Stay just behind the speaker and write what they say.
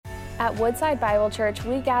At Woodside Bible Church,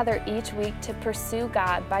 we gather each week to pursue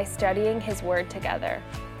God by studying His Word together.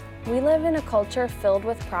 We live in a culture filled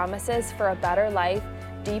with promises for a better life,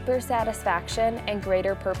 deeper satisfaction, and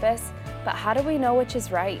greater purpose, but how do we know which is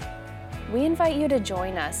right? We invite you to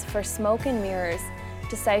join us for Smoke and Mirrors,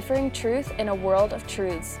 deciphering truth in a world of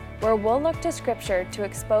truths, where we'll look to Scripture to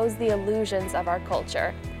expose the illusions of our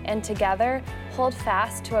culture, and together hold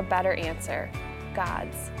fast to a better answer,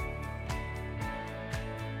 God's.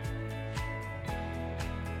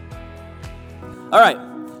 All right,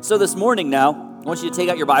 so this morning now, I want you to take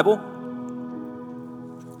out your Bible.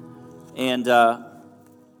 And,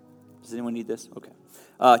 does anyone need this? Okay.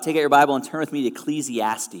 Take out your Bible and turn with me to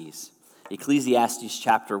Ecclesiastes. Ecclesiastes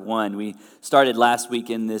chapter 1. We started last week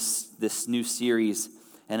in this new series,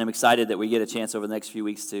 and I'm excited that we get a chance over the next few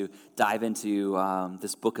weeks to dive into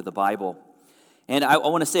this book of the Bible. And I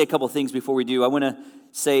want to say a couple things before we do. I want to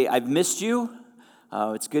say I've missed you.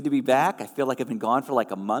 It's good to be back. I feel like I've been gone for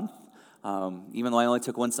like a month. Even though I only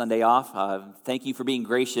took one Sunday off, thank you for being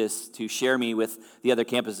gracious to share me with the other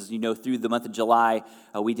campuses. You know, through the month of July,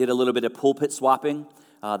 we did a little bit of pulpit swapping.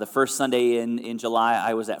 The first Sunday in July,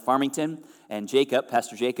 I was at Farmington, and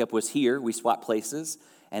Pastor Jacob, was here. We swapped places.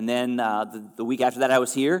 And then the week after that, I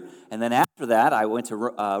was here. And then after that, I went to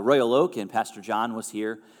Royal Oak, and Pastor John was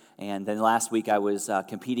here. And then last week, I was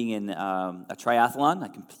competing in a triathlon. I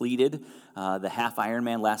completed the half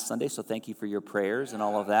Ironman last Sunday, so thank you for your prayers and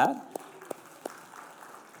all of that.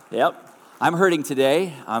 Yep. I'm hurting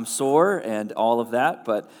today. I'm sore and all of that,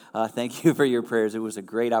 but thank you for your prayers. It was a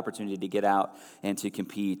great opportunity to get out and to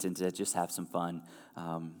compete and to just have some fun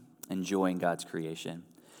enjoying God's creation.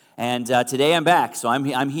 And today I'm back, so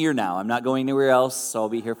I'm here now. I'm not going anywhere else, so I'll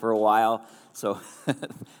be here for a while. So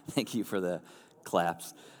thank you for the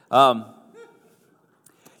claps.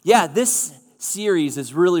 This series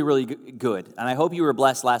is really, really good. And I hope you were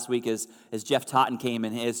blessed last week as Jeff Totten came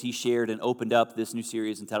and as he shared and opened up this new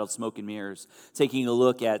series entitled Smoke and Mirrors, taking a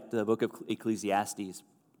look at the book of Ecclesiastes.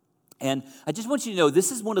 And I just want you to know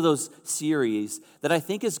this is one of those series that I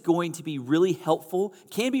think is going to be really helpful,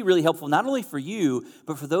 can be really helpful not only for you,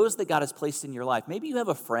 but for those that God has placed in your life. Maybe you have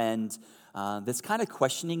a friend that's kind of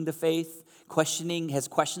questioning the faith, has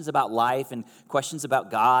questions about life and questions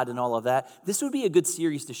about God and all of that. This would be a good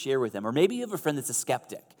series to share with them. Or maybe you have a friend that's a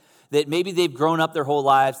skeptic, that maybe they've grown up their whole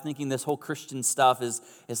lives thinking this whole Christian stuff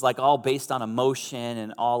is like all based on emotion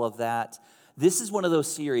and all of that. This is one of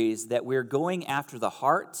those series that we're going after the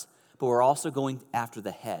heart, but we're also going after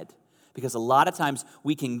the head. Because a lot of times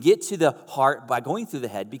we can get to the heart by going through the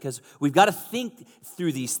head because we've got to think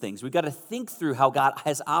through these things. We've got to think through how God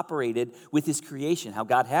has operated with His creation, how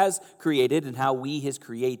God has created and how we, His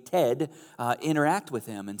created, interact with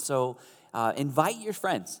Him. And so invite your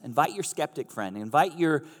friends, invite your skeptic friend, invite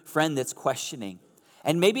your friend that's questioning.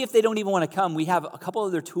 And maybe if they don't even want to come, we have a couple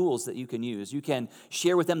other tools that you can use. You can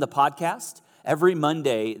share with them the podcast. Every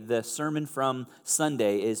Monday, the sermon from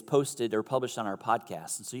Sunday is posted or published on our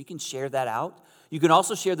podcast. And so you can share that out. You can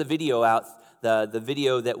also share the video out, the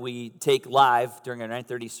video that we take live during our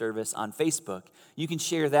 9:30 service on Facebook. You can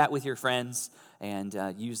share that with your friends and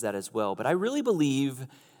use that as well. But I really believe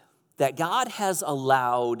that God has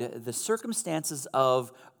allowed the circumstances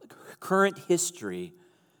of current history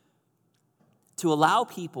to allow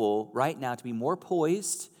people right now to be more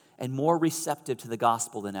poised and more receptive to the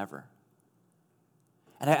gospel than ever.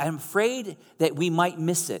 And I'm afraid that we might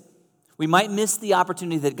miss it. We might miss the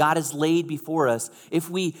opportunity that God has laid before us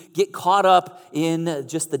if we get caught up in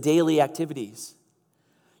just the daily activities.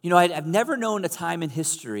 You know, I've never known a time in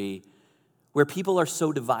history where people are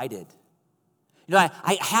so divided. You know,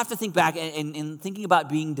 I have to think back in thinking about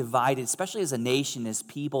being divided, especially as a nation, as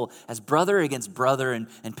people, as brother against brother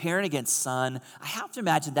and parent against son. I have to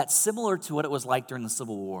imagine that's similar to what it was like during the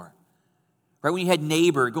Civil War. Right, when you had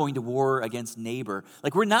neighbor going to war against neighbor.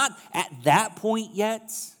 Like, we're not at that point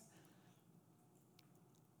yet,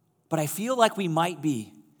 but I feel like we might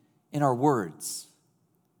be in our words.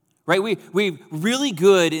 Right, we're really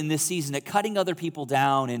good in this season at cutting other people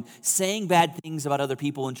down and saying bad things about other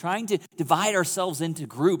people and trying to divide ourselves into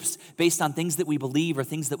groups based on things that we believe or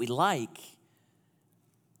things that we like.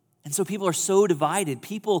 And so people are so divided.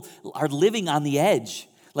 People are living on the edge.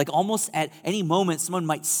 Like almost at any moment, someone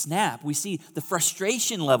might snap. We see the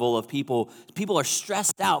frustration level of people. People are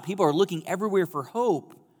stressed out. People are looking everywhere for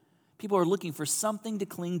hope. People are looking for something to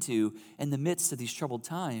cling to in the midst of these troubled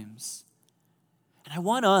times. And I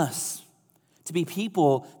want us to be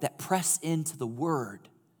people that press into the Word.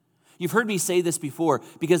 You've heard me say this before,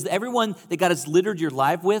 because everyone that God has littered your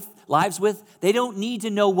lives with, they don't need to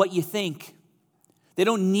know what you think. They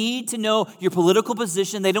don't need to know your political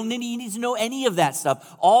position. They don't need to know any of that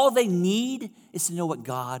stuff. All they need is to know what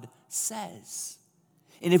God says.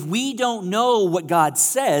 And if we don't know what God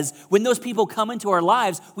says, when those people come into our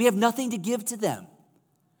lives, we have nothing to give to them.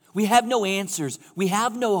 We have no answers. We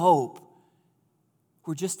have no hope.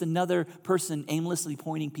 We're just another person aimlessly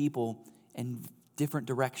pointing people in different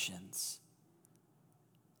directions.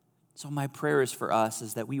 So my prayer is for us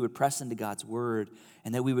is that we would press into God's word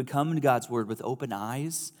and that we would come to God's word with open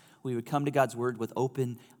eyes. We would come to God's word with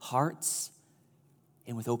open hearts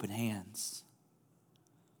and with open hands.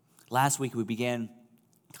 Last week we began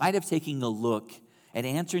kind of taking a look at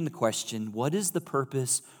answering the question, what is the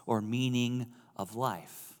purpose or meaning of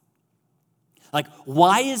life? Like,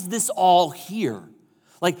 why is this all here?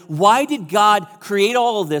 Like, why did God create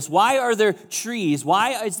all of this? Why are there trees?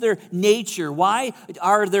 Why is there nature? Why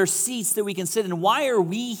are there seats that we can sit in? Why are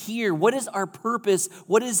we here? What is our purpose?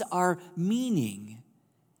 What is our meaning?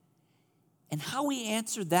 And how we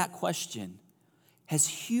answer that question has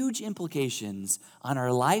huge implications on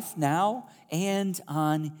our life now and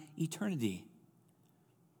on eternity.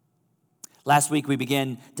 Last week, we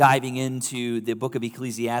began diving into the book of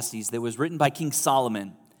Ecclesiastes that was written by King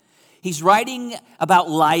Solomon. He's writing about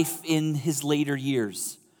life in his later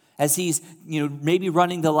years. As he's, maybe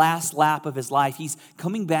running the last lap of his life, he's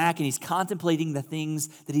coming back and he's contemplating the things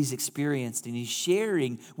that he's experienced, and he's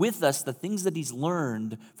sharing with us the things that he's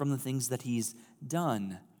learned from the things that he's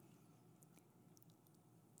done.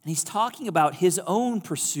 And he's talking about his own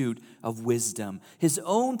pursuit of wisdom, his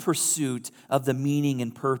own pursuit of the meaning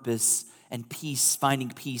and purpose and peace, finding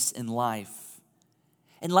peace in life.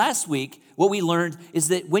 And last week, what we learned is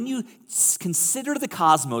that when you consider the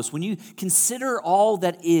cosmos, when you consider all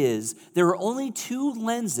that is, there are only two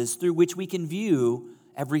lenses through which we can view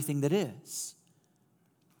everything that is.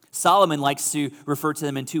 Solomon likes to refer to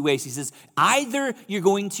them in two ways. He says, either you're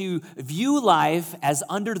going to view life as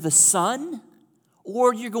under the sun,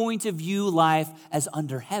 or you're going to view life as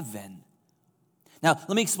under heaven. Now,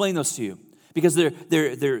 let me explain those to you, because they're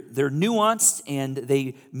nuanced and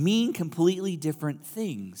they mean completely different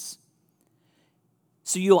things.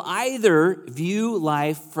 So you'll either view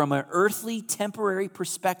life from an earthly, temporary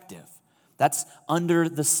perspective. That's under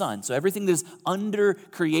the sun. So everything that's under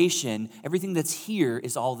creation, everything that's here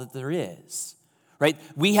is all that there is, right?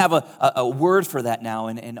 We have a word for that now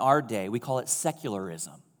in our day. We call it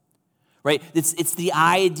secularism. Right? It's the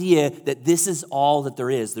idea that this is all that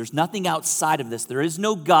there is. There's nothing outside of this. There is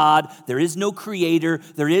no God. There is no creator.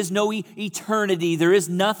 There is no eternity. There is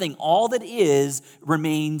nothing. All that is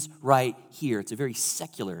remains right here. It's a very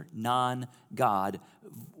secular, non-God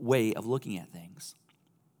way of looking at things.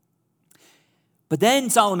 But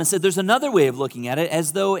then Solomon said there's another way of looking at it,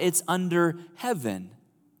 as though it's under heaven.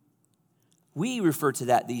 We refer to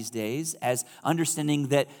that these days as understanding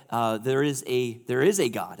that there is a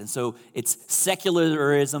God. And so it's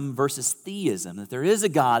secularism versus theism, that there is a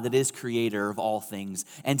God that is creator of all things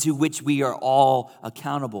and to which we are all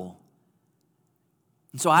accountable.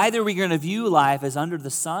 And so either we're going to view life as under the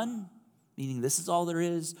sun, meaning this is all there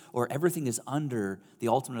is, or everything is under the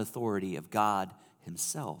ultimate authority of God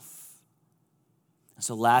himself.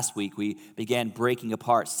 So last week we began breaking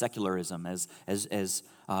apart secularism as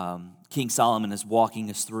King Solomon is walking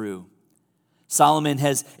us through. Solomon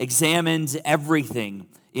has examined everything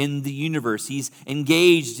in the universe. He's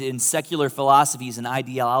engaged in secular philosophies and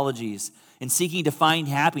ideologies and seeking to find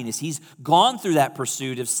happiness. He's gone through that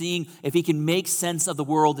pursuit of seeing if he can make sense of the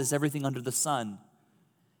world as everything under the sun.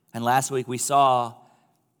 And last week we saw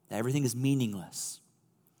that everything is meaningless.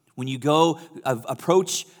 When you go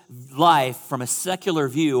approach life from a secular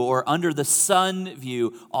view or under the sun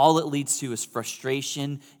view, all it leads to is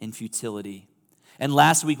frustration and futility. And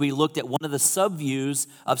last week we looked at one of the subviews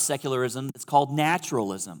of secularism that's called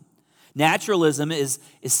naturalism. Naturalism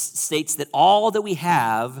states that all that we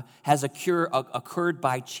have has occurred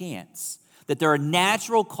by chance, that there are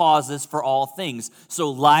natural causes for all things.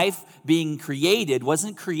 So life being created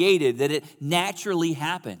wasn't created, that it naturally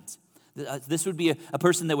happened. This would be a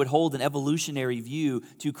person that would hold an evolutionary view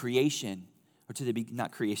to creation, or to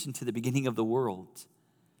the beginning of the world.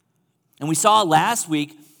 And we saw last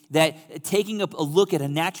week that taking a look at a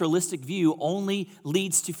naturalistic view only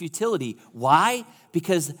leads to futility. Why?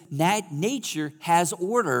 Because nature has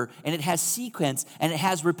order, and it has sequence, and it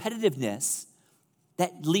has repetitiveness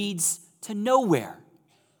that leads to nowhere.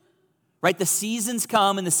 Right? The seasons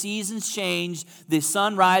come and the seasons change. The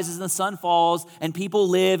sun rises and the sun falls, and people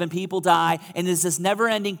live and people die. And it's this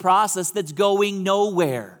never-ending process that's going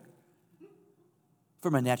nowhere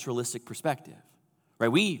from a naturalistic perspective.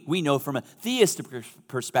 Right? We know from a theistic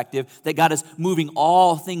perspective that God is moving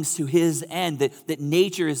all things to his end, that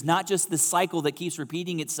nature is not just this cycle that keeps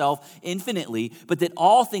repeating itself infinitely, but that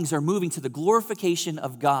all things are moving to the glorification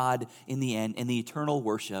of God in the end and the eternal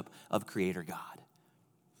worship of Creator God.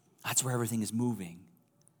 That's where everything is moving.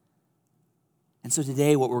 And so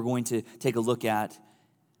today what we're going to take a look at,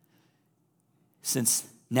 since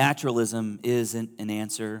naturalism isn't an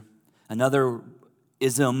answer, another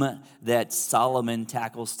ism that Solomon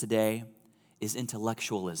tackles today is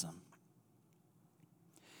intellectualism.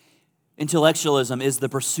 Intellectualism is the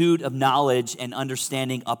pursuit of knowledge and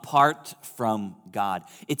understanding apart from God.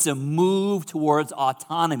 It's a move towards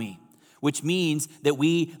autonomy, which means that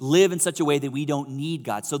we live in such a way that we don't need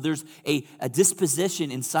God. So there's a disposition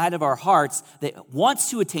inside of our hearts that wants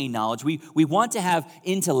to attain knowledge. We want to have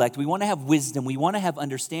intellect. We want to have wisdom. We want to have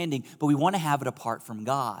understanding, but we want to have it apart from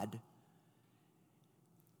God.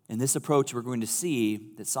 And this approach we're going to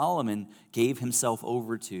see that Solomon gave himself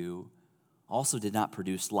over to also did not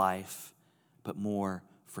produce life, but more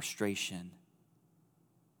frustration.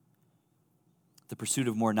 The pursuit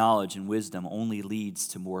of more knowledge and wisdom only leads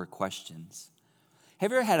to more questions.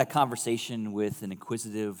 Have you ever had a conversation with an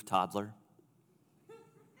inquisitive toddler?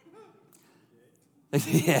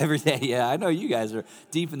 Every day, yeah. I know you guys are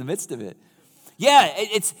deep in the midst of it. Yeah,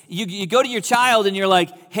 it's you go to your child and you're like,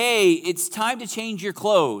 hey, it's time to change your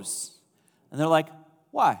clothes. And they're like,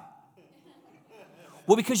 why?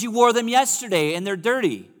 Well, because you wore them yesterday and they're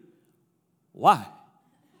dirty. Why?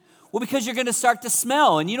 Well, because you're going to start to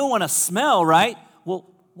smell and you don't want to smell, right?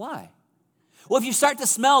 Well, why? Well, if you start to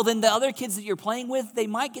smell, then the other kids that you're playing with, they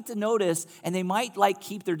might get to notice and they might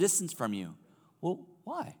keep their distance from you. Well,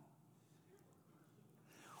 why?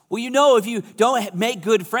 Well, if you don't make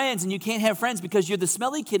good friends and you can't have friends because you're the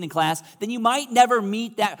smelly kid in class, then you might never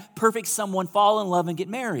meet that perfect someone, fall in love, and get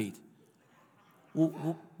married.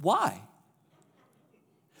 Well, why?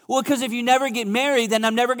 Well, because if you never get married, then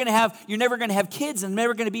you're never going to have kids and I'm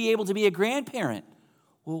never going to be able to be a grandparent.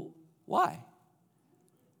 Well, why?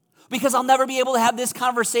 Because I'll never be able to have this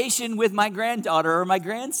conversation with my granddaughter or my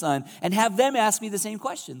grandson and have them ask me the same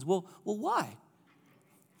questions. Well, why?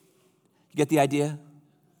 You get the idea?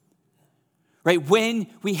 Right? When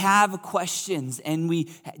we have questions and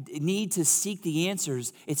we need to seek the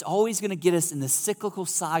answers, it's always going to get us in the cyclical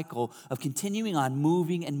cycle of continuing on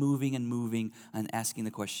moving and moving and moving and asking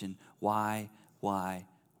the question, why? What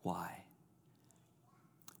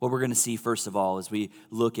we're going to see first of all as we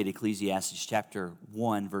look at Ecclesiastes chapter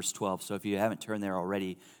 1, verse 12. So if you haven't turned there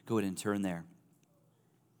already, go ahead and turn there.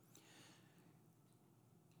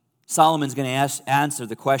 Solomon's going to ask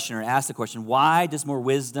the question, why does more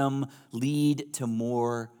wisdom lead to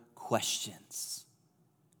more questions?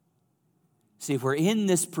 See, if we're in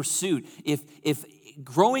this pursuit, if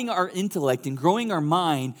growing our intellect and growing our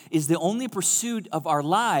mind is the only pursuit of our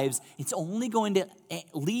lives, it's only going to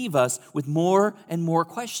leave us with more and more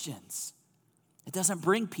questions. It doesn't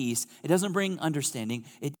bring peace. It doesn't bring understanding.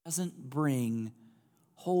 It doesn't bring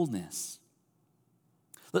wholeness.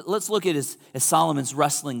 Let's look at as Solomon's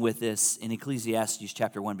wrestling with this in Ecclesiastes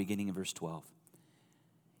chapter 1, beginning in verse 12.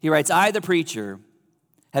 He writes, I, the preacher,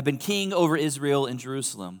 have been king over Israel and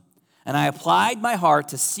Jerusalem, and I applied my heart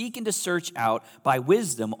to seek and to search out by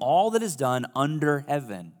wisdom all that is done under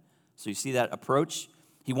heaven. So you see that approach?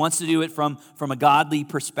 He wants to do it from a godly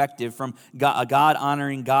perspective, from a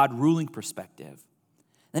God-honoring, God-ruling perspective.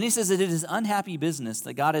 Then he says that it is unhappy business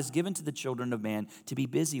that God has given to the children of man to be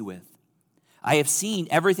busy with. I have seen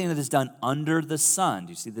everything that is done under the sun.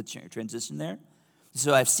 Do you see the transition there?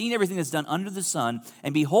 So I've seen everything that's done under the sun,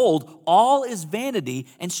 and behold, all is vanity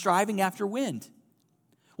and striving after wind.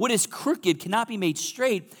 What is crooked cannot be made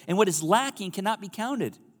straight, and what is lacking cannot be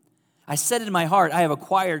counted. I said in my heart, I have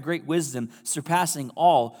acquired great wisdom, surpassing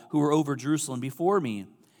all who were over Jerusalem before me.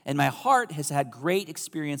 And my heart has had great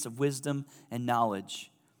experience of wisdom and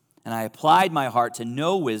knowledge. And I applied my heart to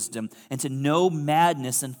know wisdom and to know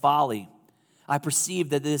madness and folly. I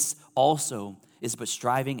perceive that this also is but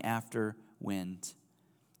striving after wind.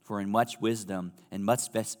 For in much wisdom and much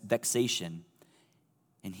vexation,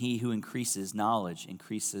 and he who increases knowledge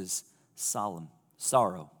increases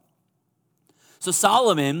sorrow. So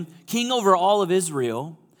Solomon, king over all of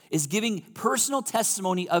Israel, is giving personal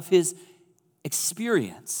testimony of his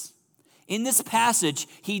experience. In this passage,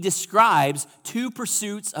 he describes two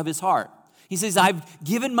pursuits of his heart. He says, I've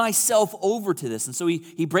given myself over to this. And so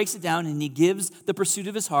he breaks it down and he gives the pursuit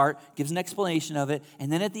of his heart, gives an explanation of it.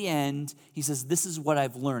 And then at the end, he says, this is what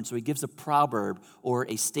I've learned. So he gives a proverb or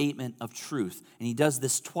a statement of truth. And he does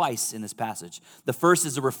this twice in this passage. The first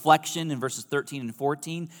is a reflection in verses 13 and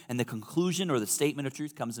 14. And the conclusion or the statement of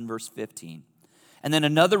truth comes in verse 15. And then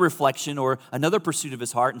another reflection or another pursuit of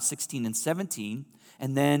his heart in 16 and 17.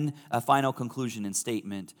 And then a final conclusion and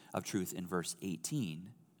statement of truth in verse 18.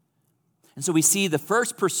 And so we see the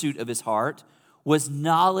first pursuit of his heart was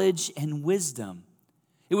knowledge and wisdom.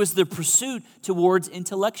 It was the pursuit towards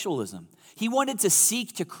intellectualism. He wanted to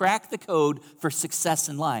seek to crack the code for success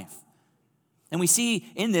in life. And we see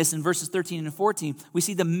in this, in verses 13 and 14, we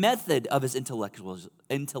see the method of his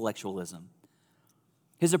intellectualism.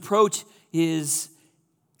 His approach is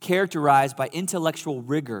characterized by intellectual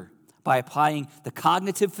rigor, by applying the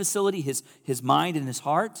cognitive facility, his mind and his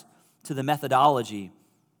heart, to the methodology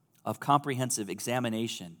of comprehensive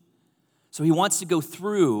examination. So he wants to go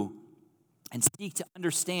through and seek to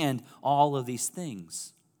understand all of these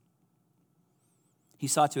things. He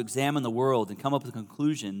sought to examine the world and come up with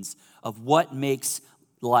conclusions of what makes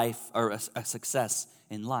life or a success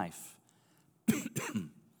in life.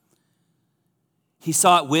 He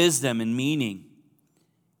sought wisdom and meaning.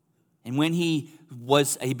 And when he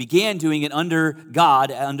began doing it under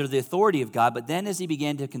God, under the authority of God, but then as he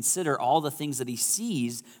began to consider all the things that he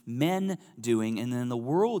sees men doing and then the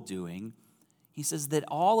world doing, he says that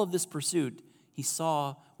all of this pursuit he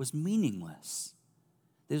saw was meaningless.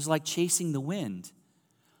 It was like chasing the wind.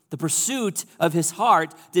 The pursuit of his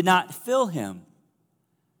heart did not fill him.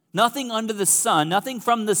 Nothing under the sun, nothing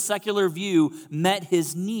from the secular view met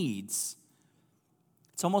his needs.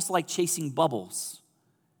 It's almost like chasing bubbles,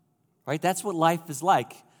 right? That's what life is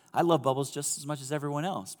like. I love bubbles just as much as everyone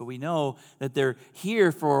else, but we know that they're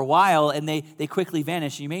here for a while and they quickly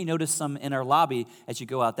vanish. You may notice some in our lobby as you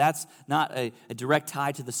go out. That's not a direct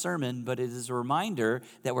tie to the sermon, but it is a reminder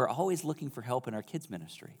that we're always looking for help in our kids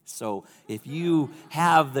ministry. So if you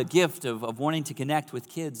have the gift of wanting to connect with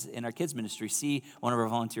kids in our kids ministry, see one of our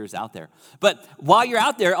volunteers out there. But while you're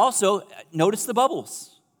out there, also notice the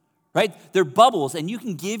bubbles, right? They're bubbles, and you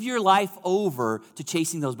can give your life over to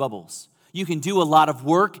chasing those bubbles. You can do a lot of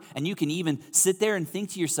work, and you can even sit there and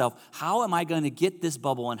think to yourself, how am I going to get this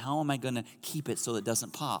bubble, and how am I going to keep it so it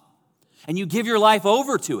doesn't pop? And you give your life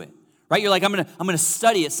over to it, right? You're like, I'm going to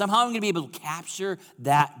study it. Somehow I'm going to be able to capture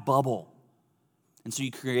that bubble. And so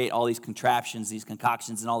you create all these contraptions, these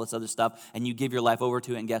concoctions, and all this other stuff, and you give your life over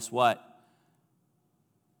to it, and guess what?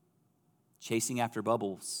 Chasing after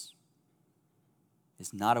bubbles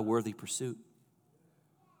is not a worthy pursuit.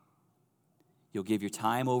 You'll give your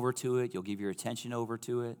time over to it. You'll give your attention over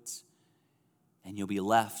to it. And you'll be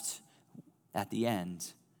left at the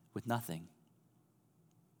end with nothing.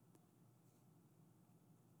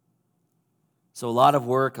 So a lot of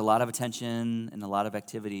work, a lot of attention, and a lot of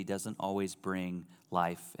activity doesn't always bring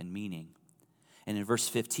life and meaning. And in verse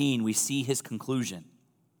 15, we see his conclusion,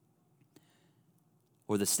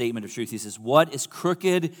 or the statement of truth. He says, what is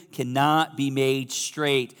crooked cannot be made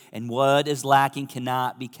straight, and what is lacking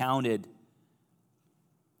cannot be counted.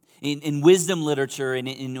 In wisdom literature, and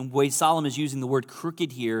in the way Solomon is using the word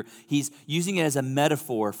crooked here, he's using it as a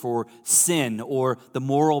metaphor for sin or the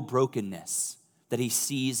moral brokenness that he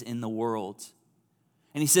sees in the world.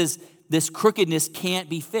 And he says this crookedness can't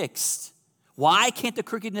be fixed. Why can't the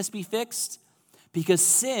crookedness be fixed? Because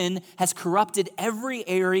sin has corrupted every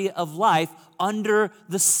area of life under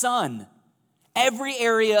the sun. Every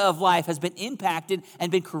area of life has been impacted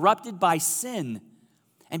and been corrupted by sin.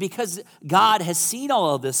 And because God has seen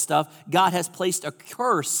all of this stuff, God has placed a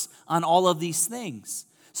curse on all of these things.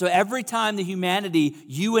 So every time the humanity,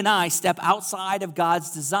 you and I, step outside of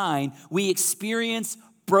God's design, we experience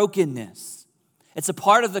brokenness. It's a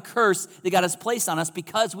part of the curse that God has placed on us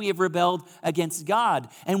because we have rebelled against God.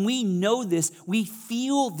 And we know this. We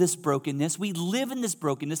feel this brokenness. We live in this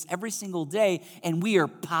brokenness every single day, and we are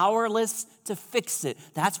powerless to fix it.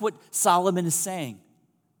 That's what Solomon is saying.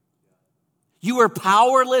 You are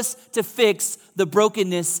powerless to fix the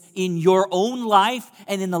brokenness in your own life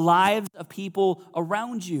and in the lives of people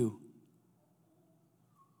around you.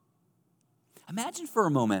 Imagine for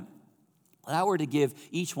a moment that I were to give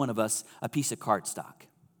each one of us a piece of cardstock.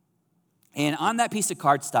 And on that piece of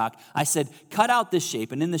cardstock, I said, cut out this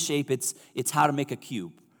shape. And in the shape, it's how to make a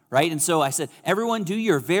cube, right? And so I said, everyone do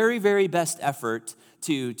your very, very best effort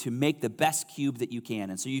to make the best cube that you can.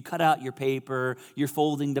 And so you cut out your paper, you're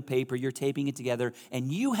folding the paper, you're taping it together,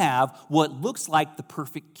 and you have what looks like the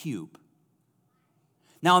perfect cube.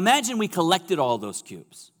 Now imagine we collected all those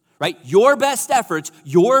cubes, right? Your best efforts,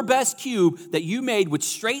 your best cube that you made with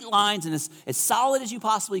straight lines and as solid as you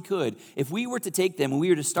possibly could. If we were to take them and we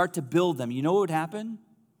were to start to build them, you know what would happen?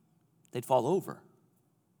 They'd fall over.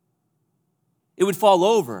 It would fall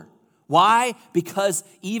over. Why? Because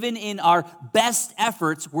even in our best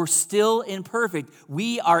efforts, we're still imperfect.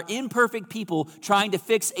 We are imperfect people trying to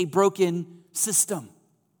fix a broken system.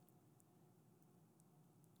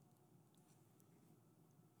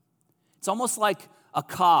 It's almost like a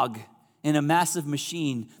cog in a massive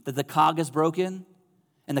machine that the cog is broken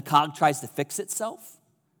and the cog tries to fix itself.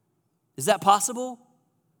 Is that possible?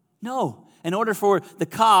 No. In order for the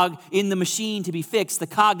cog in the machine to be fixed, the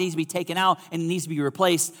cog needs to be taken out and it needs to be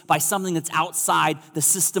replaced by something that's outside the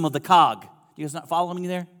system of the cog. You guys not following me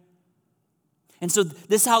there? And so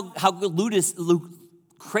this is how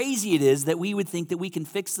crazy it is that we would think that we can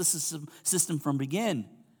fix the system from begin.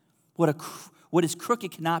 What is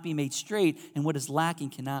crooked cannot be made straight, and what is lacking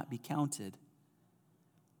cannot be counted.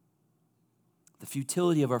 The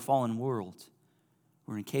futility of our fallen world,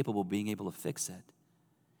 we're incapable of being able to fix it.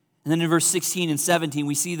 And then in verse 16 and 17,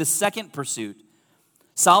 we see the second pursuit.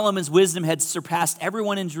 Solomon's wisdom had surpassed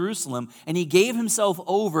everyone in Jerusalem, and he gave himself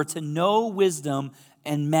over to know wisdom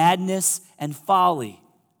and madness and folly.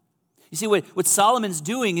 You see, what Solomon's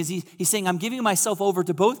doing is he's saying, I'm giving myself over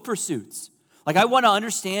to both pursuits. Like, I want to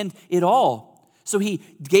understand it all. So he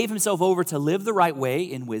gave himself over to live the right way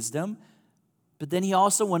in wisdom, but then he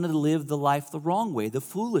also wanted to live the life the wrong way, the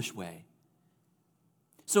foolish way.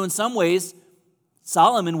 So in some ways,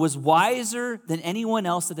 Solomon was wiser than anyone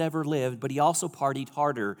else that ever lived, but he also partied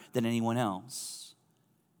harder than anyone else.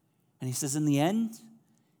 And he says, in the end,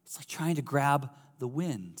 it's like trying to grab the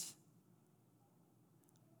wind.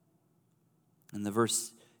 In the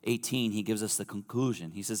verse 18, he gives us the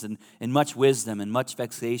conclusion. He says, in much wisdom and much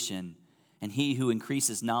vexation, and he who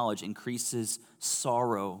increases knowledge increases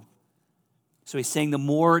sorrow. So he's saying the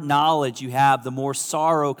more knowledge you have, the more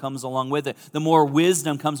sorrow comes along with it. The more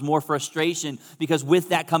wisdom comes more frustration, because with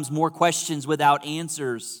that comes more questions without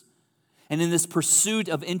answers. And in this pursuit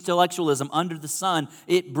of intellectualism under the sun,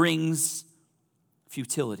 it brings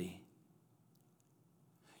futility.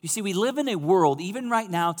 You see, we live in a world, even right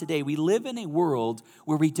now today, we live in a world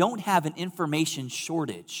where we don't have an information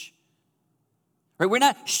shortage. Right? We're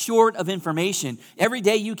not short of information. Every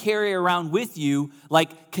day you carry around with you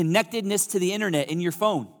like connectedness to the internet in your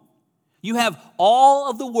phone. You have all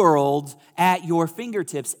of the world at your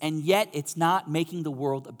fingertips, and yet it's not making the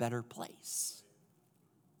world a better place.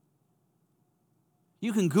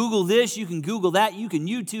 You can Google this, you can Google that, you can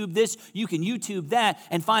YouTube this, you can YouTube that,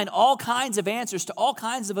 and find all kinds of answers to all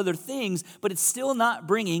kinds of other things, but it's still not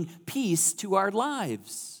bringing peace to our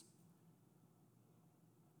lives.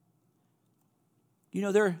 You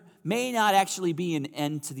know, there may not actually be an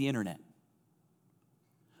end to the internet.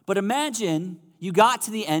 But imagine you got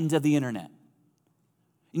to the end of the internet.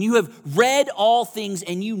 And you have read all things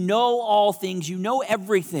and you know all things. You know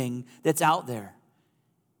everything that's out there.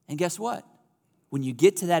 And guess what? When you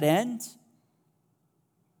get to that end,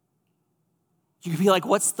 you can be like,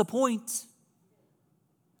 what's the point?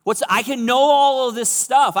 I can know all of this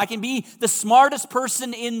stuff. I can be the smartest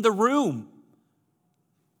person in the room.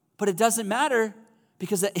 But it doesn't matter,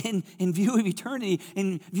 because in view of eternity,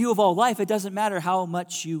 in view of all life, it doesn't matter how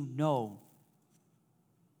much you know,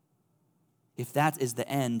 if that is the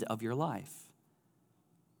end of your life.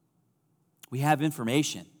 We have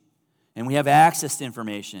information, and we have access to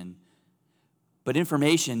information, but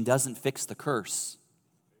information doesn't fix the curse.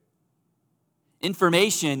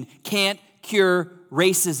 Information can't cure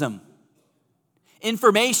racism.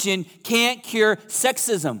 Information can't cure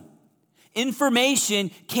sexism. Information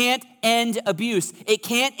can't end abuse. It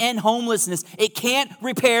can't end homelessness. It can't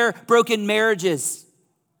repair broken marriages.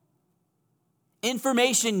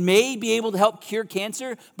 Information may be able to help cure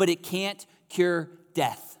cancer, but it can't cure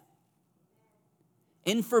death.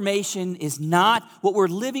 Information is not what we're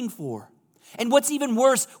living for. And what's even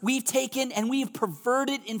worse, we've taken and we've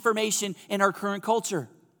perverted information in our current culture.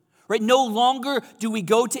 Right? No longer do we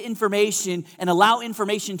go to information and allow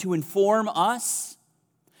information to inform us,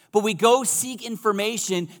 but we go seek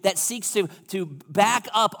information that seeks to back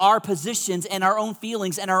up our positions and our own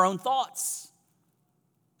feelings and our own thoughts.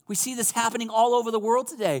 We see this happening all over the world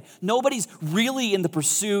today. Nobody's really in the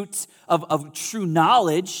pursuit of true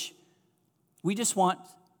knowledge. We just want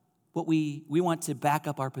what we want to back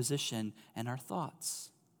up our position and our thoughts.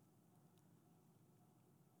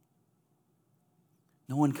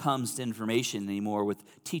 No one comes to information anymore with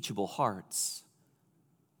teachable hearts.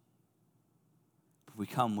 We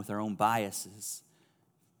come with our own biases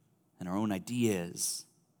and our own ideas.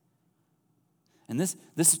 And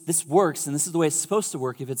this works, and this is the way it's supposed to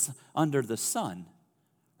work if it's under the sun.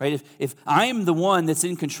 Right? If I'm the one that's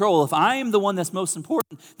in control, if I'm the one that's most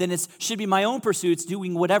important, then it should be my own pursuits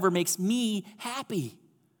doing whatever makes me happy.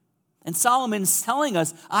 And Solomon's telling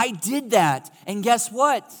us, I did that. And guess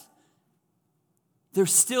what?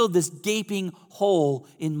 There's still this gaping hole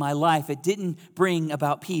in my life. It didn't bring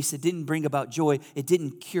about peace. It didn't bring about joy. It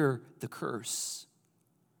didn't cure the curse.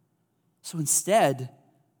 So instead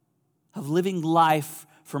of living life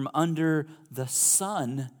from under the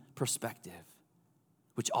sun perspective,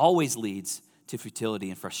 which always leads to futility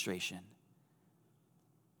and frustration.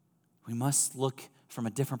 We must look from a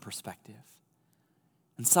different perspective.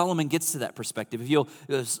 And Solomon gets to that perspective. If you'll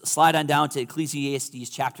slide on down to Ecclesiastes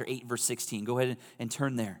chapter 8, verse 16. Go ahead and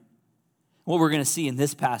turn there. What we're going to see in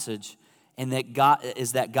this passage that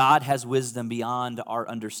God has wisdom beyond our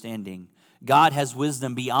understanding. God has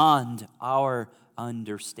wisdom beyond our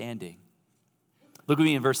understanding. Look with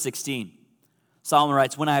me in verse 16. Solomon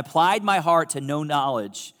writes, "When I applied my heart to know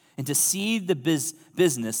knowledge and to see the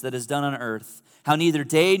business that is done on earth, how neither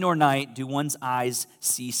day nor night do one's eyes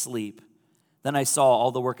see sleep. Then I saw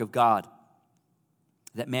all the work of God,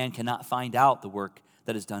 that man cannot find out the work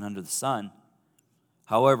that is done under the sun.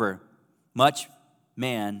 However, much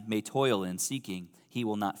man may toil in seeking, he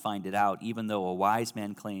will not find it out, even though a wise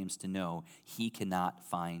man claims to know, he cannot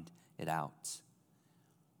find it out."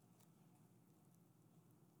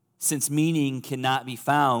 Since meaning cannot be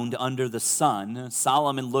found under the sun,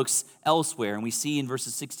 Solomon looks elsewhere, and we see in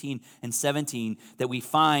verses 16 and 17 that we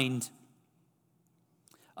find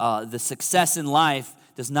the success in life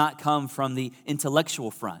does not come from the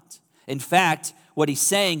intellectual front. In fact, what he's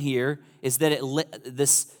saying here is that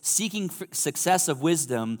this seeking success of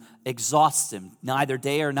wisdom exhausts him. Neither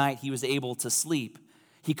day or night he was able to sleep.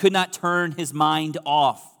 He could not turn his mind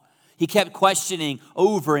off. He kept questioning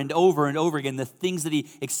over and over and over again the things that he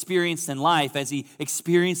experienced in life as he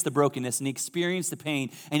experienced the brokenness and he experienced the pain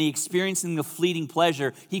and he experienced the fleeting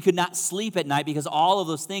pleasure. He could not sleep at night because all of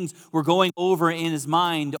those things were going over in his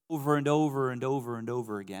mind over and over and over and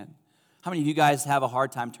over again. How many of you guys have a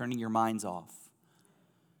hard time turning your minds off?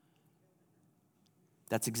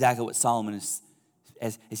 That's exactly what Solomon is,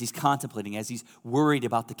 as he's contemplating, as he's worried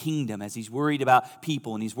about the kingdom, as he's worried about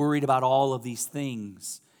people, and he's worried about all of these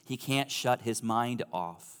things. He can't shut his mind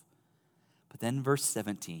off. But then verse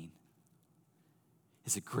 17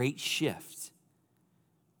 is a great shift,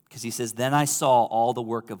 because he says, "Then I saw all the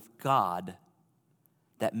work of God,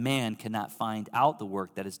 that man cannot find out the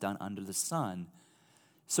work that is done under the sun."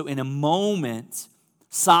 So in a moment,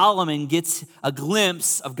 Solomon gets a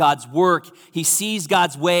glimpse of God's work. He sees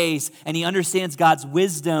God's ways and he understands God's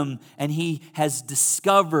wisdom, and he has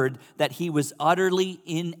discovered that he was utterly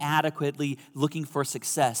inadequately looking for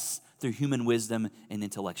success through human wisdom and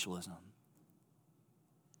intellectualism.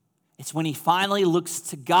 It's when he finally looks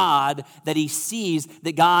to God that he sees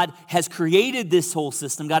that God has created this whole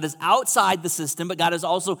system. God is outside the system, but God is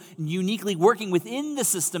also uniquely working within the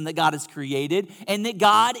system that God has created, and that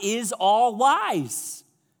God is all wise.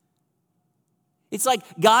 It's like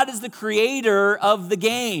God is the creator of the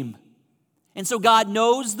game. And so God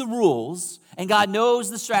knows the rules, and God knows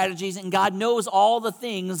the strategies, and God knows all the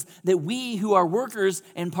things that we who are workers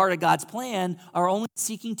and part of God's plan are only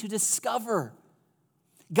seeking to discover.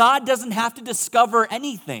 God doesn't have to discover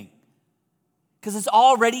anything because it's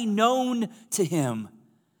already known to him.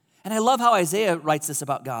 And I love how Isaiah writes this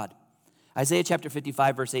about God. Isaiah chapter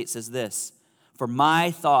 55 verse 8 says this, "For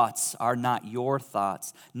my thoughts are not your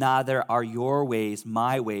thoughts, neither are your ways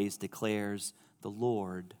my ways, declares the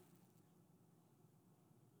Lord."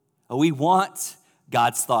 We want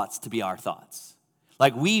God's thoughts to be our thoughts.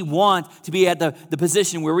 Like we want to be at the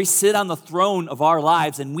position where we sit on the throne of our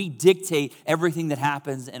lives and we dictate everything that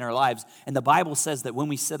happens in our lives. And the Bible says that when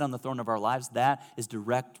we sit on the throne of our lives, that is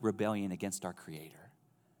direct rebellion against our Creator.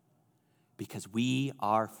 Because we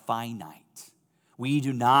are finite. We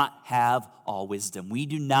do not have all wisdom. We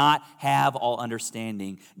do not have all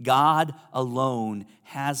understanding. God alone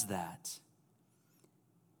has that.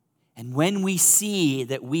 And when we see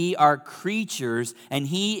that we are creatures and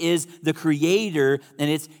he is the creator and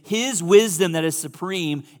it's his wisdom that is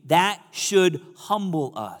supreme, that should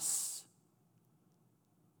humble us.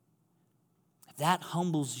 If that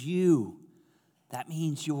humbles you, that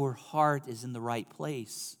means your heart is in the right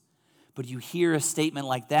place. But you hear a statement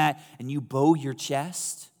like that and you bow your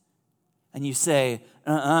chest and you say,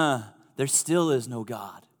 there still is no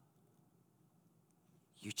God.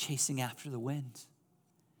 You're chasing after the wind.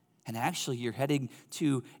 And actually, you're heading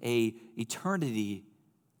to an eternity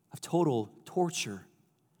of total torture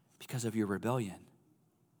because of your rebellion.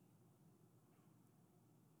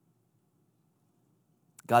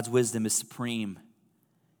 God's wisdom is supreme.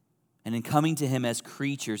 And in coming to him as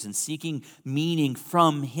creatures and seeking meaning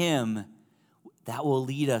from him, that will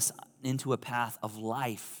lead us into a path of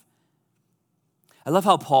life. I love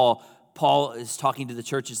how Paul is talking to the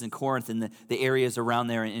churches in Corinth and the areas around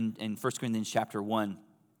there in 1 Corinthians chapter 1.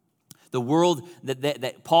 The world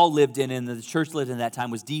that Paul lived in and the church lived in that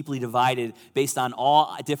time was deeply divided based on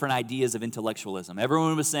all different ideas of intellectualism.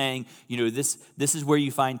 Everyone was saying, this is where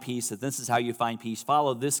you find peace, and this is how you find peace.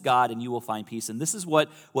 Follow this God and you will find peace. And this is what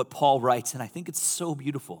Paul writes, and I think it's so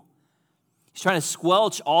beautiful. He's trying to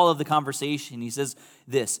squelch all of the conversation. He says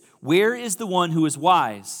this, "Where is the one who is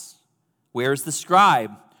wise? Where is the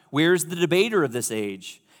scribe? Where is the debater of this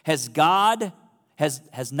age? Has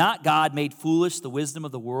not God made foolish the wisdom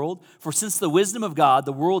of the world? For since the wisdom of God,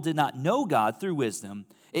 the world did not know God through wisdom,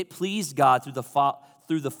 it pleased God through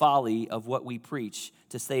the folly of what we preach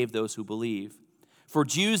to save those who believe. For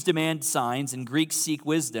Jews demand signs and Greeks seek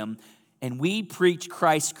wisdom, and we preach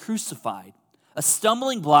Christ crucified, a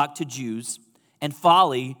stumbling block to Jews and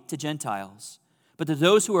folly to Gentiles. But to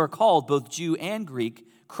those who are called, both Jew and Greek,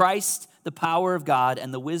 Christ, the power of God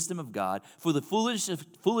and the wisdom of God. For the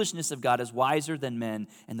foolishness of God is wiser than men,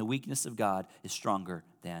 and the weakness of God is stronger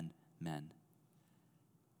than men."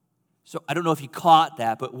 So I don't know if you caught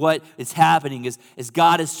that, but what is happening is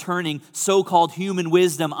God is turning so-called human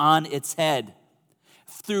wisdom on its head.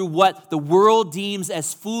 Through what the world deems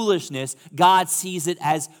as foolishness, God sees it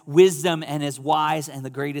as wisdom and as wise and the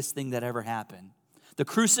greatest thing that ever happened. The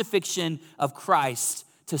crucifixion of Christ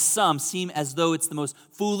to some seem as though it's the most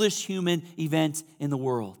foolish human event in the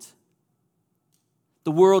world.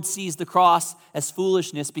 The world sees the cross as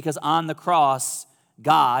foolishness because on the cross,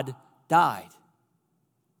 God died.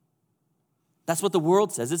 That's what the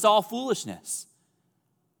world says. It's all foolishness.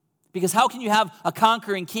 Because how can you have a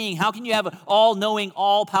conquering king? How can you have an all-knowing,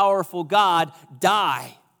 all-powerful God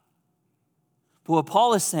die? But what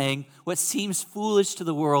Paul is saying, what seems foolish to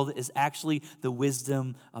the world is actually the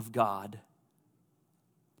wisdom of God.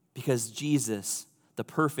 Because Jesus, the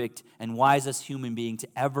perfect and wisest human being to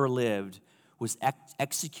ever lived, was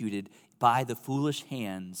executed by the foolish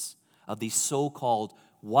hands of these so-called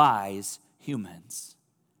wise humans.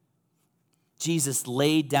 Jesus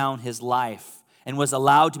laid down his life and was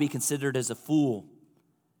allowed to be considered as a fool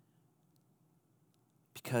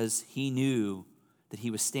because he knew that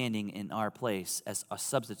he was standing in our place as a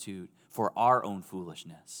substitute for our own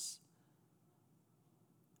foolishness.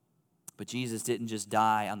 But Jesus didn't just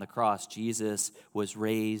die on the cross. Jesus was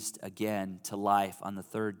raised again to life on the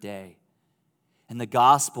third day. And the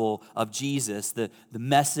gospel of Jesus, the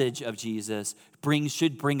message of Jesus,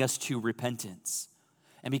 should bring us to repentance.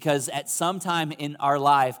 And because at some time in our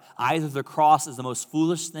life, either the cross is the most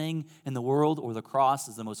foolish thing in the world or the cross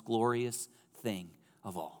is the most glorious thing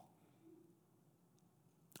of all.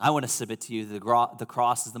 I want to submit to you the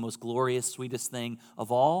cross is the most glorious, sweetest thing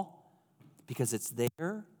of all because it's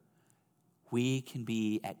there we can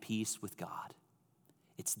be at peace with God.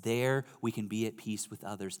 It's there we can be at peace with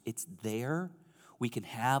others. It's there we can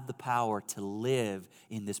have the power to live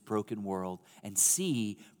in this broken world and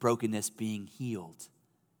see brokenness being healed.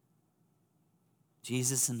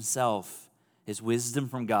 Jesus himself is wisdom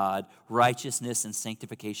from God, righteousness and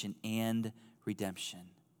sanctification and redemption.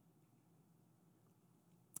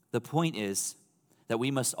 The point is that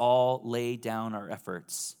we must all lay down our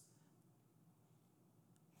efforts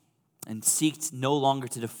and seek no longer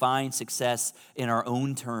to define success in our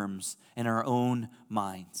own terms, in our own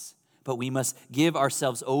minds. But we must give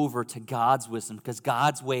ourselves over to God's wisdom because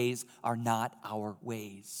God's ways are not our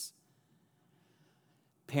ways.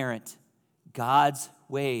 Parent, God's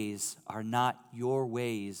ways are not your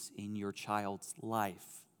ways in your child's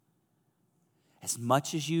life. As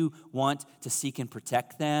much as you want to seek and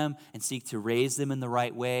protect them and seek to raise them in the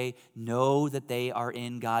right way, know that they are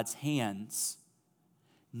in God's hands.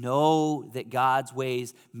 Know that God's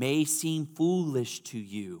ways may seem foolish to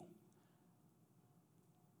you.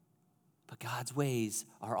 But God's ways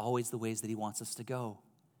are always the ways that he wants us to go.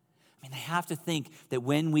 I mean, I have to think that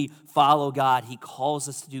when we follow God, he calls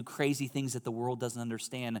us to do crazy things that the world doesn't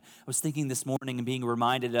understand. I was thinking this morning and being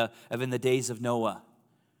reminded of in the days of Noah.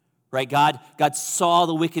 Right? God saw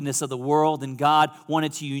the wickedness of the world, and God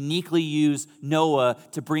wanted to uniquely use Noah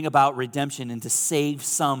to bring about redemption and to save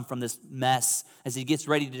some from this mess as he gets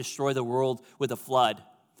ready to destroy the world with a flood.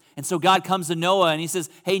 And so God comes to Noah and he says,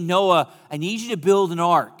 "Hey, Noah, I need you to build an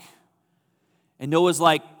ark." And Noah's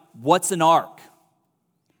like, "What's an ark?"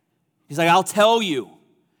 He's like, "I'll tell you."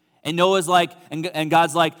 And Noah's like, and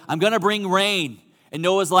God's like, "I'm going to bring rain." And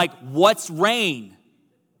Noah's like, "What's rain?"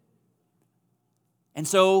 And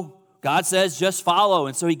so God says, "Just follow."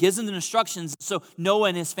 And so he gives them the instructions. So Noah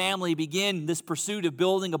and his family begin this pursuit of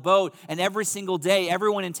building a boat. And every single day,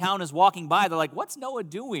 everyone in town is walking by. They're like, "What's Noah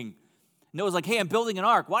doing?" Noah's like, "Hey, I'm building an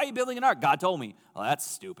ark." "Why are you building an ark?" "God told me." "Oh, that's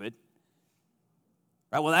stupid."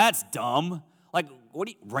 Right? "Well, that's dumb." Like,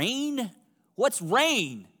 rain? What's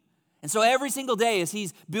rain? And so every single day as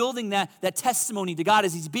he's building that testimony to God,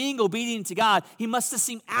 as he's being obedient to God, he must have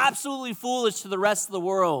seemed absolutely foolish to the rest of the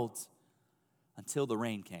world until the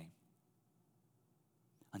rain came.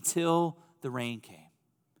 Until the rain came.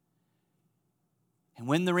 And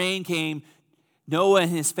when the rain came, Noah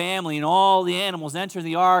and his family and all the animals enter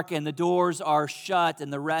the ark, and the doors are shut,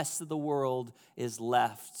 and the rest of the world is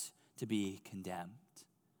left to be condemned.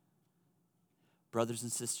 Brothers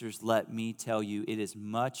and sisters, let me tell you, it is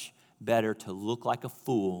much better to look like a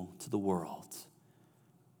fool to the world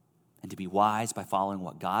and to be wise by following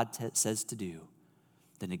what God says to do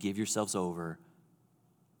than to give yourselves over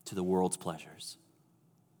to the world's pleasures.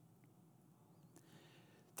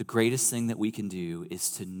 The greatest thing that we can do is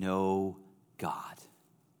to know God.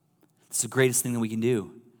 It's the greatest thing that we can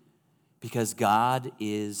do because God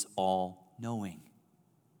is all-knowing.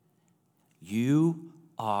 You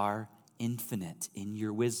are infinite in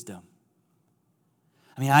your wisdom.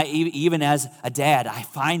 I mean, even as a dad, I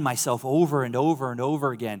find myself over and over and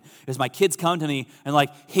over again as my kids come to me and like,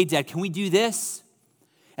 hey, Dad, can we do this?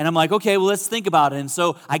 And I'm like, okay, well, let's think about it. And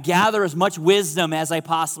so I gather as much wisdom as I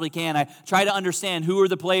possibly can. I try to understand who are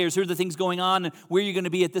the players, who are the things going on, and where you're going to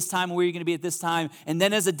be at this time, and where you're going to be at this time. And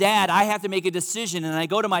then as a dad, I have to make a decision. And I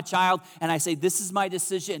go to my child and I say, this is my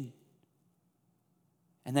decision.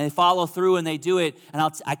 And they follow through and they do it.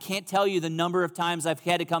 And I can't tell you the number of times I've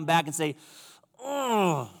had to come back and say,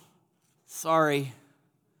 oh, sorry,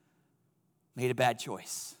 made a bad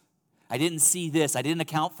choice. I didn't see this, I didn't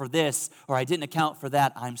account for this, or I didn't account for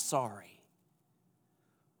that, I'm sorry.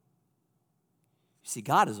 You see,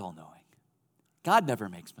 God is all-knowing. God never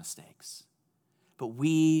makes mistakes. But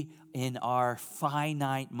we, in our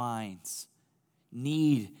finite minds,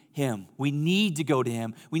 need Him. We need to go to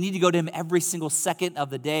Him. We need to go to Him every single second of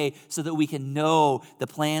the day so that we can know the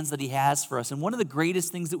plans that He has for us. And one of the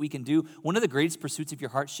greatest things that we can do, one of the greatest pursuits of your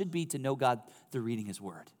heart should be to know God through reading His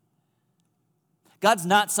Word. God's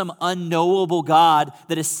not some unknowable God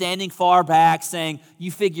that is standing far back saying,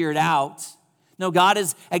 you figure it out. No, God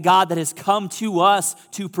is a God that has come to us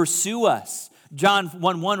to pursue us. John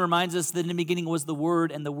 1:1 reminds us that in the beginning was the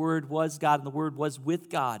Word, and the Word was God, and the Word was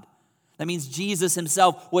with God. That means Jesus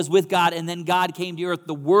Himself was with God, and then God came to earth.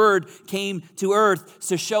 The Word came to earth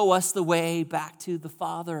to show us the way back to the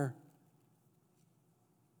Father.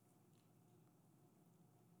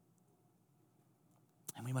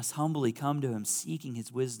 And we must humbly come to Him, seeking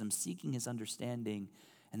His wisdom, seeking His understanding,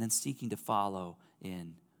 and then seeking to follow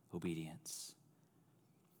in obedience.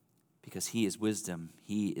 Because He is wisdom,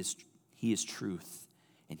 He is truth,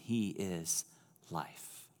 and He is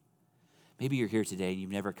life. Maybe you're here today and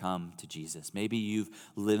you've never come to Jesus. Maybe you've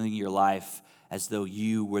living your life as though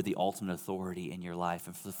you were the ultimate authority in your life.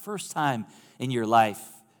 And for the first time in your life,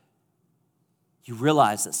 you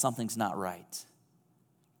realize that something's not right.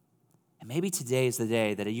 And maybe today is the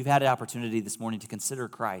day that you've had an opportunity this morning to consider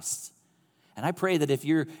Christ. And I pray that if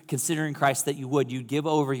you're considering Christ, that you'd give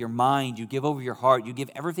over your mind, you give over your heart, you give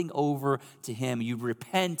everything over to Him. You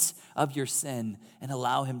repent of your sin and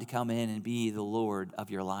allow Him to come in and be the Lord of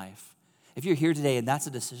your life. If you're here today and that's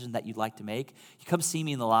a decision that you'd like to make, you come see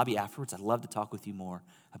me in the lobby afterwards. I'd love to talk with you more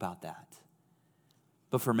about that.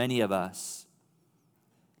 But for many of us,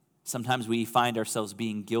 sometimes we find ourselves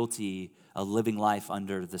being guilty of living life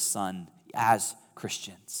under the sun as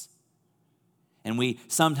Christians. And we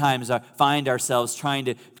sometimes find ourselves trying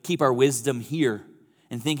to keep our wisdom here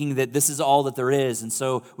and thinking that this is all that there is. And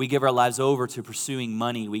so we give our lives over to pursuing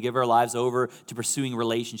money. We give our lives over to pursuing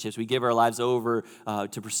relationships. We give our lives over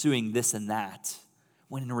to pursuing this and that.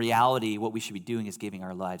 When in reality, what we should be doing is giving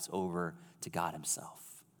our lives over to God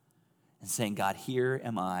Himself. And saying, God, here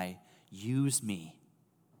am I. Use me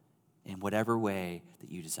in whatever way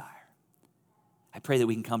that you desire. I pray that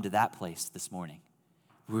we can come to that place this morning.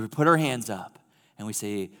 We put our hands up and we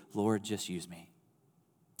say, Lord, just use me.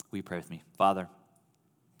 Will you pray with me? Father,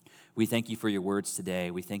 we thank you for your words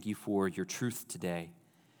today. We thank you for your truth today.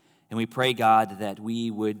 And we pray, God, that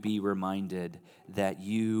we would be reminded that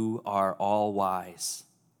you are all wise.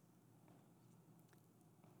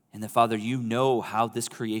 And that, Father, you know how this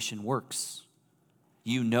creation works.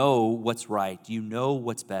 You know what's right. You know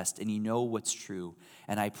what's best. And you know what's true.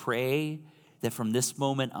 And I pray that from this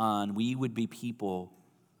moment on, we would be people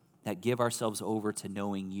that give ourselves over to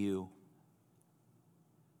knowing you.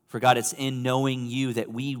 For God, it's in knowing you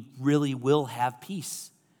that we really will have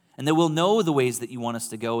peace. And that we'll know the ways that you want us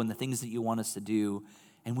to go and the things that you want us to do.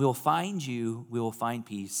 And we'll find you, we will find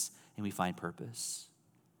peace, and we find purpose.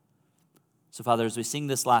 So, Father, as we sing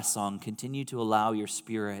this last song, continue to allow your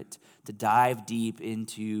Spirit to dive deep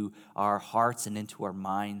into our hearts and into our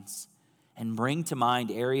minds. And bring to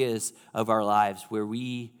mind areas of our lives where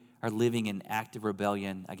we are living in active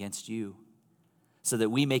rebellion against you, so that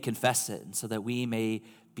we may confess it and so that we may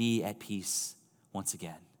be at peace once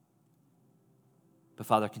again. But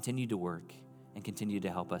Father, continue to work and continue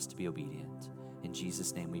to help us to be obedient. In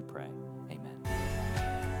Jesus' name we pray. Amen.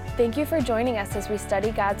 Thank you for joining us as we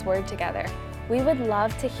study God's Word together. We would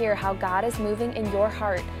love to hear how God is moving in your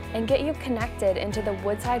heart and get you connected into the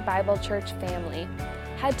Woodside Bible Church family.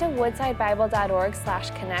 Head to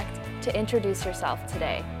woodsidebible.org/connect to introduce yourself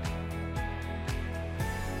today.